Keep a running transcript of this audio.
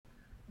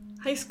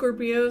Hi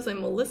Scorpios,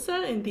 I'm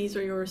Melissa and these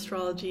are your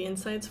astrology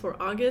insights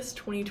for August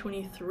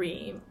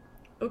 2023.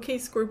 Okay,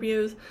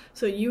 Scorpios,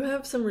 so you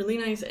have some really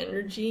nice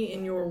energy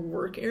in your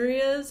work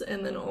areas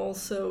and then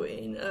also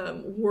in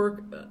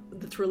work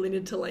that's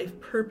related to life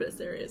purpose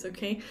areas,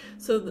 okay?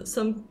 So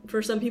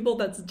for some people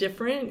that's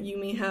different. You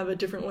may have a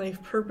different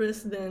life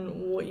purpose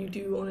than what you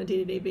do on a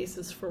day-to-day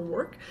basis for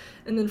work.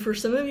 And then for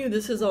some of you,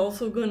 this is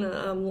also going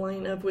to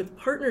line up with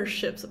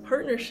partnerships, a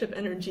partnership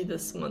energy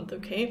this month,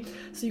 okay?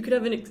 So you could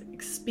have an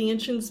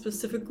expansion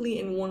specifically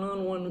in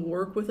one-on-one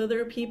work with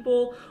other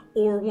people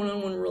or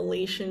one-on-one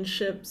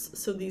relationships.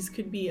 So these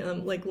could be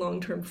like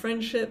long-term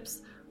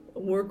friendships,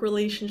 work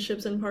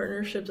relationships and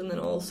partnerships, and then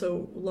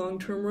also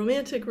long-term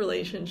romantic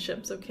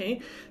relationships,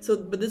 okay? So,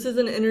 but this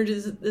isn't energy,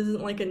 this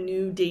isn't like a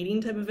new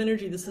dating type of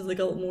energy. This is like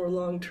a more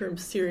long-term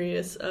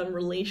serious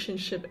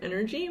relationship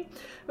energy,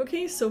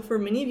 okay? So for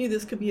many of you,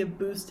 this could be a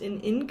boost in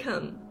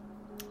income.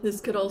 This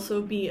could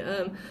also be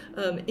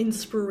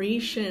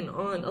inspiration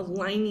on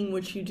aligning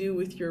what you do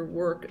with your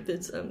work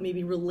that's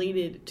maybe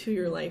related to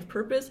your life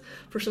purpose.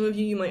 For some of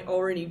you, you might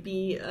already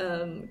be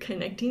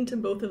connecting to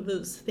both of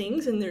those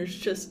things, and there's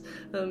just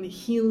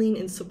healing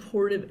and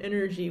supportive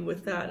energy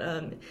with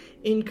that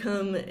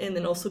income, and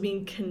then also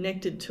being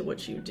connected to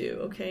what you do,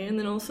 okay? And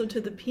then also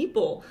to the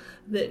people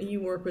that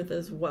you work with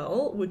as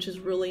well, which is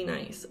really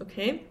nice,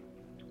 okay?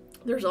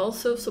 There's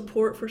also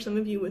support for some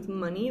of you with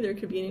money. There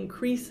could be an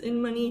increase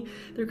in money.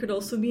 There could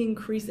also be an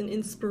increase in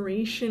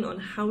inspiration on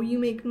how you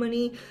make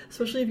money,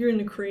 especially if you're in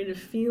a creative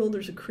field.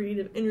 There's a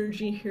creative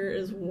energy here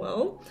as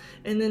well.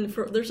 And then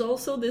there's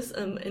also this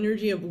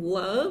energy of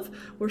love,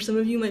 where some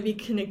of you might be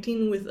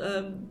connecting with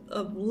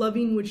of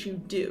loving what you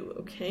do,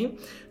 okay?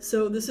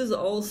 So this is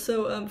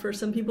also for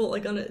some people,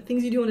 like on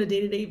things you do on a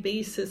day-to-day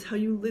basis, how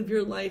you live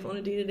your life on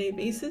a day-to-day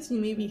basis, you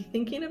may be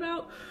thinking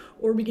about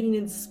or be getting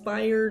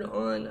inspired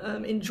on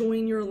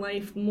enjoying your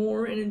life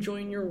more and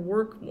enjoying your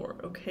work more,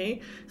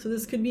 okay? So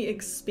this could be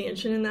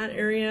expansion in that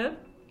area.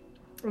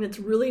 And it's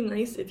really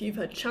nice if you've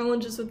had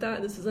challenges with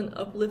that. This is an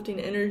uplifting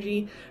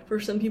energy. For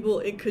some people,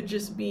 it could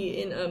just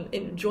be in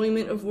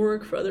enjoyment of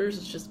work. For others,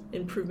 it's just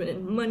improvement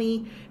in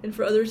money. And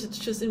for others, it's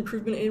just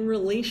improvement in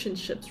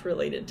relationships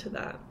related to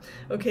that,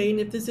 okay? And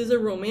if this is a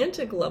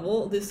romantic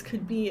level, this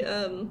could be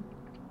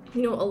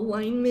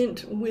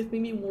alignment with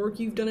maybe work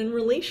you've done in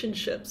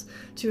relationships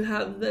to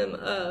have them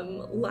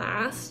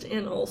last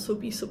and also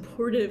be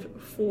supportive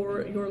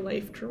for your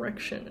life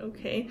direction,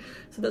 okay?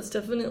 So that's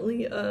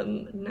definitely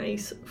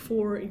nice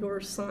for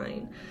your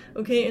sign,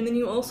 okay? And then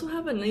you also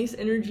have a nice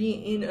energy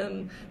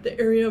in the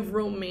area of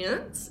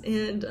romance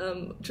and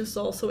just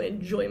also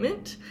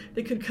enjoyment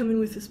that could come in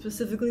with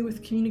specifically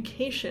with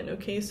communication,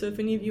 okay? So if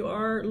any of you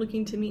are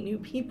looking to meet new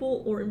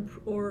people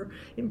or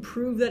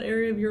improve that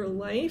area of your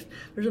life,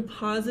 there's a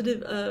positive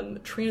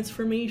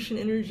transformation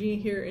energy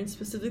here, and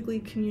specifically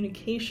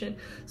communication.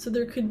 So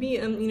there could be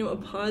a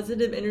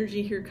positive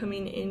energy here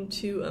coming in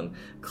to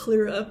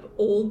clear up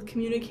old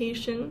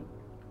communication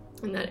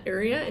in that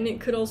area. And it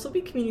could also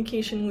be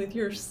communication with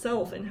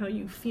yourself and how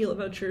you feel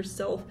about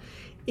yourself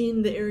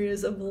in the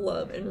areas of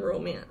love and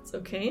romance,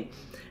 okay?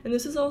 And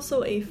this is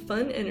also a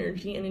fun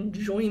energy and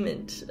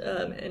enjoyment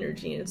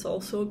energy, and it's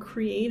also a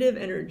creative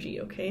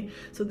energy, okay?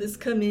 So this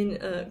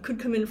could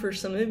come in for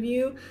some of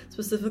you,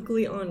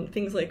 specifically on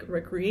things like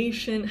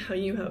recreation, how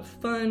you have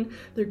fun.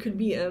 There could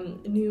be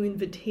new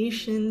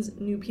invitations,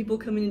 new people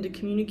coming in to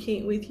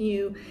communicate with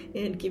you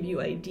and give you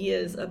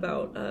ideas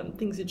about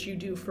things that you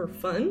do for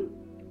fun.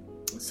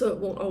 So it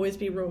won't always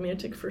be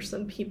romantic for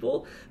some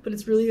people, but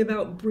it's really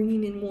about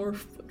bringing in more,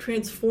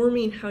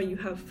 transforming how you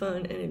have fun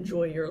and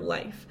enjoy your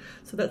life.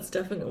 So that's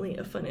definitely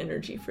a fun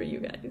energy for you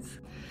guys.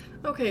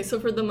 Okay, so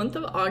for the month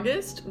of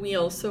August, we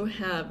also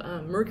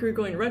have Mercury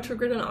going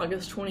retrograde on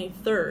August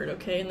 23rd,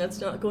 okay? And that's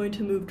not going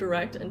to move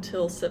direct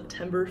until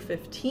September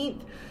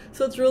 15th.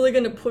 So it's really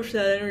going to push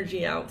that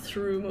energy out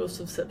through most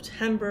of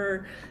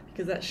September,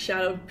 because that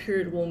shadow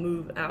period will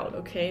move out,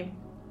 okay?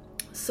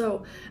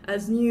 So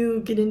as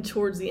you get in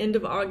towards the end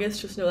of August,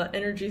 just know that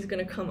energy is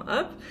going to come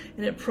up,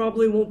 and it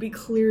probably won't be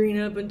clearing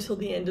up until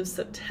the end of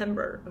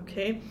September,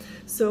 okay?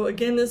 So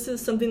again, this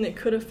is something that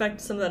could affect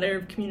some of that area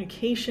of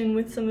communication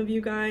with some of you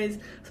guys.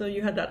 So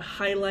you had that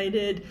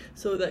highlighted,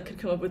 so that could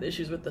come up with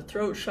issues with the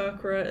throat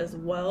chakra as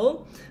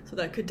well. So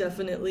that could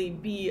definitely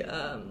be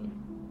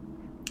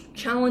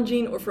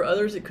challenging, or for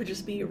others it could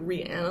just be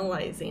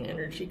reanalyzing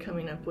energy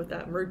coming up with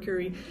that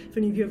Mercury. If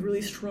any of you have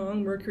really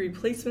strong Mercury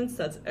placements,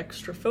 that's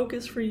extra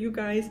focus for you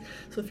guys.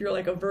 So if you're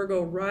like a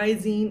Virgo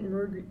rising,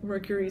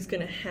 Mercury is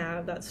going to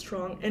have that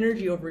strong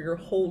energy over your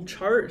whole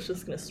chart. It's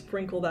just going to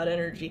sprinkle that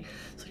energy,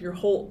 so your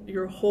whole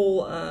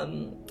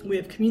way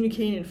of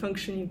communicating and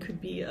functioning could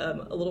be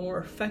a little more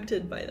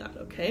affected by that,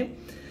 okay?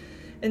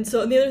 And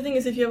so the other thing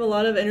is, if you have a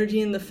lot of energy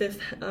in the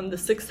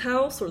sixth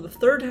house or the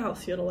third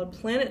house, you had a lot of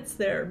planets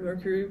there.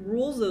 Mercury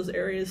rules those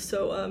areas.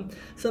 So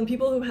some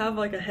people who have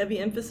like a heavy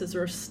emphasis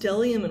or a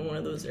stellium in one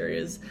of those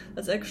areas,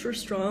 that's extra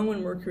strong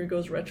when Mercury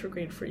goes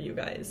retrograde for you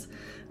guys.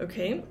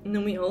 Okay, and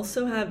then we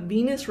also have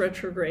Venus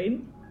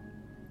retrograde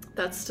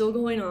That's still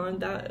going on.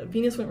 That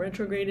Venus went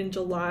retrograde in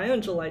July,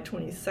 on July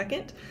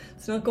 22nd.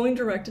 It's not going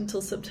direct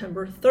until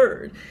September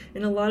 3rd.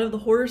 In a lot of the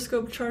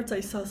horoscope charts,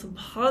 I saw some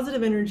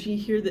positive energy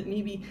here that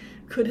maybe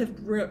could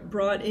have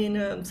brought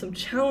in some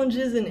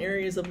challenges in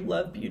areas of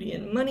love, beauty,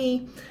 and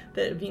money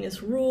that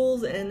Venus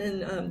rules. And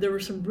then there were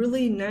some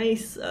really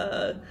nice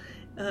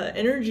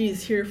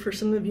energies here for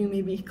some of you,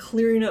 maybe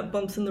clearing up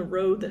bumps in the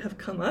road that have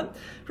come up.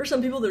 For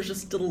some people, there's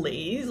just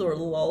delays or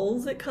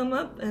lulls that come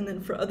up, and then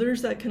for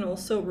others, that can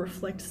also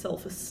reflect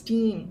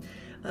self-esteem,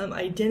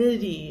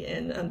 identity,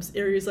 and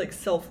areas like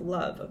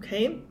self-love,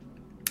 okay?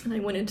 And I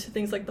went into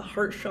things like the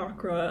heart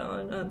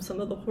chakra on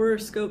some of the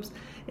horoscopes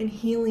and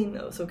healing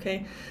those,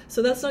 okay?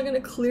 So that's not going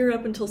to clear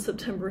up until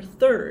September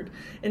 3rd.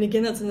 And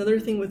again, that's another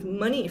thing with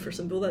money. For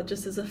some people, that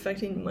just is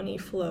affecting money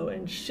flow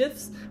and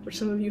shifts, which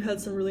some of you had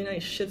some really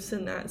nice shifts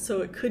in that.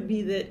 So it could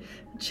be that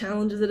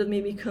challenges that have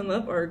maybe come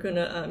up are going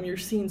to, you're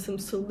seeing some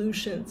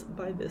solutions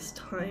by this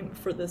time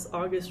for this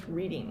August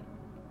reading.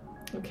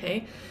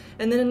 Okay,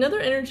 and then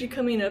another energy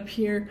coming up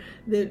here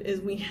that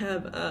is we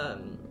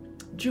have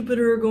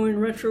Jupiter going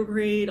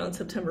retrograde on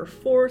September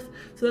 4th,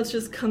 so that's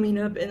just coming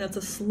up, and that's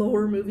a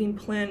slower moving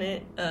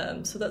planet,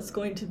 so that's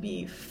going to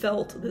be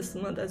felt this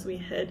month as we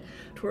head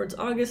towards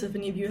August. If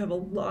any of you have a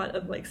lot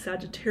of like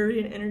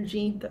Sagittarian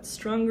energy, that's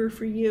stronger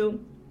for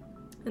you,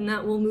 and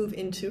that will move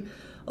into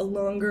a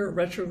longer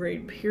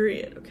retrograde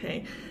period,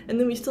 okay? And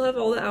then we still have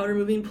all the outer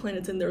moving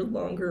planets in their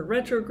longer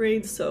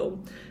retrogrades,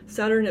 so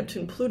Saturn,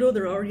 Neptune, Pluto,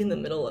 they're already in the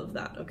middle of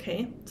that,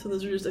 okay? So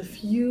those are just a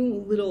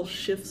few little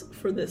shifts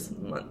for this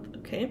month,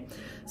 okay?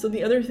 So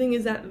the other thing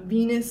is that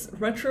Venus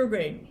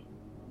retrograde.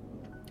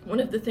 One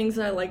of the things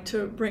that I like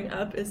to bring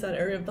up is that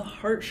area of the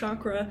heart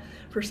chakra.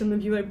 For some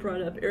of you, I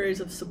brought up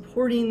areas of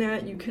supporting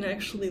that. You can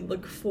actually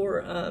look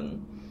for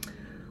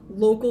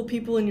local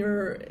people in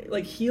your,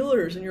 like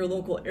healers in your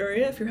local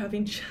area, if you're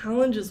having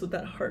challenges with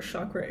that heart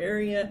chakra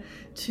area,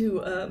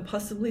 to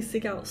possibly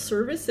seek out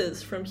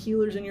services from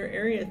healers in your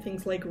area.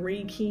 Things like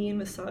Reiki and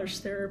massage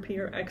therapy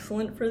are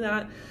excellent for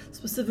that,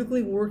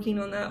 specifically working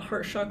on that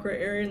heart chakra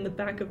area in the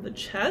back of the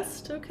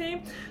chest,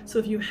 okay? So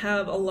if you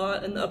have a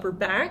lot in the upper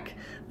back,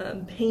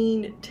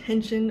 pain,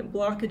 tension,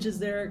 blockages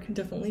there, can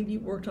definitely be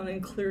worked on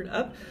and cleared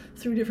up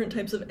through different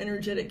types of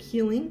energetic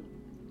healing.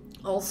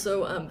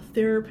 Also,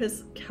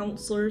 therapists,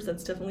 counselors,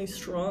 that's definitely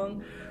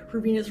strong for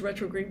Venus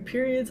retrograde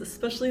periods,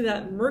 especially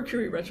that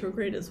Mercury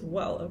retrograde as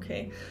well,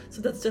 okay?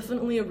 So that's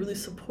definitely a really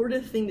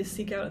supportive thing to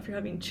seek out if you're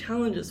having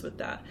challenges with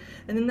that.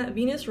 And then that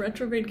Venus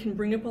retrograde can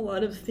bring up a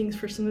lot of things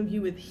for some of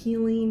you with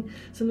healing.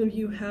 Some of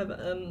you have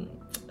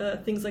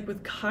things like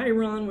with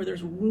Chiron, where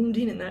there's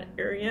wounding in that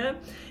area,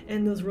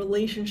 and those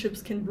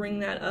relationships can bring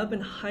that up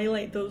and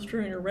highlight those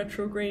during a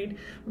retrograde,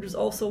 which is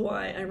also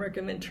why I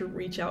recommend to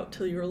reach out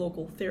to your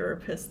local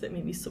therapist that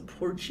maybe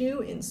supports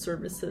you in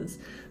services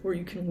where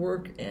you can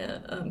work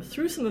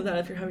through some of that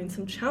if you're having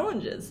some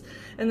challenges.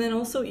 And then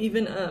also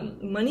even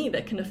money,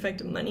 that can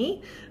affect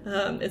money.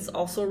 It's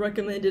also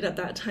recommended at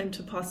that time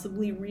to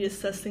possibly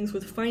reassess things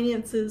with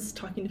finances,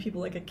 talking to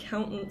people like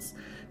accountants,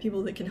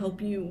 people that can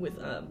help you with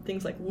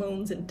things like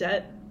loans and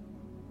debt.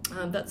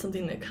 That's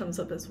something that comes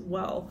up as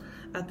well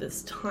at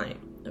this time,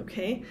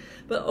 okay?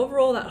 But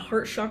overall, that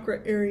heart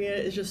chakra area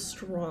is just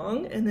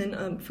strong. And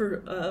then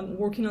for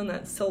working on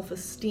that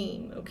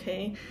self-esteem,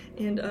 okay?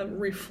 And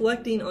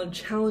reflecting on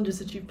challenges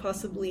that you've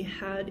possibly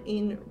had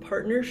in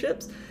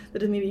partnerships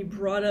that have maybe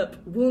brought up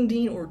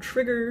wounding or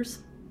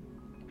triggers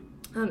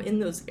in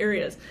those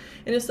areas.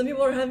 And if some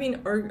people are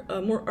having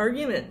more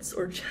arguments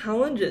or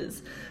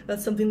challenges,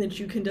 that's something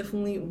that you can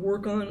definitely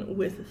work on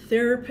with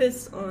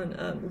therapists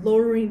on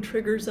lowering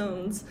trigger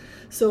zones.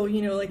 So,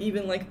 you know, like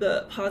even like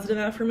the positive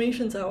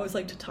affirmations, I always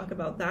like to talk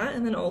about that.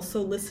 And then also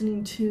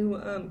listening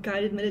to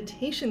guided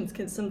meditations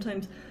can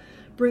sometimes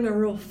bring a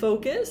real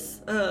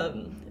focus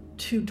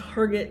to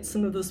target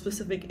some of those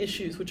specific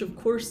issues, which of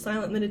course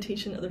silent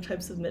meditation, other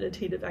types of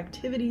meditative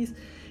activities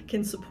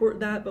can support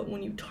that. But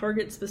when you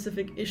target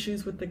specific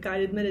issues with the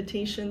guided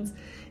meditations,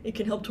 it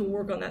can help to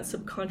work on that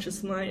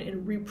subconscious mind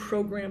and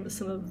reprogram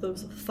some of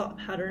those thought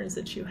patterns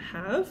that you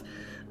have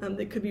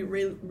that could be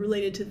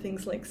related to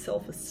things like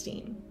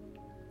self-esteem.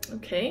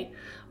 Okay,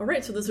 all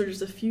right, so those are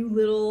just a few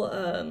little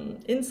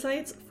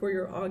insights for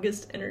your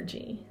August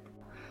energy.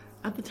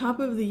 At the top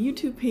of the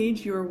YouTube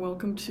page, you are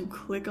welcome to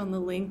click on the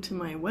link to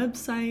my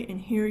website, and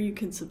here you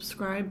can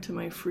subscribe to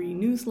my free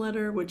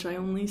newsletter, which I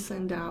only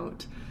send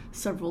out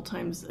several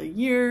times a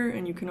year,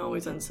 and you can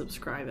always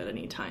unsubscribe at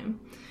any time.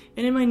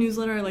 And in my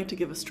newsletter, I like to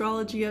give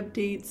astrology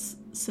updates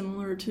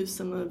similar to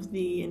some of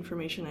the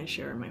information I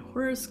share in my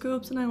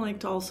horoscopes, and I like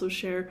to also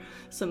share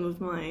some of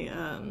my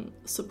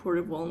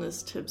supportive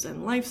wellness tips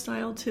and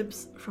lifestyle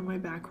tips from my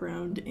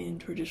background in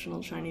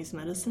traditional Chinese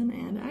medicine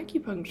and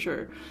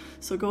acupuncture.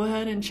 So go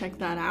ahead and check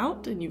that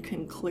out, and you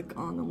can click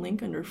on the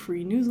link under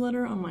free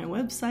newsletter on my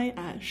website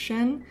at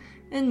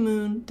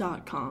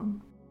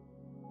shenandmoon.com.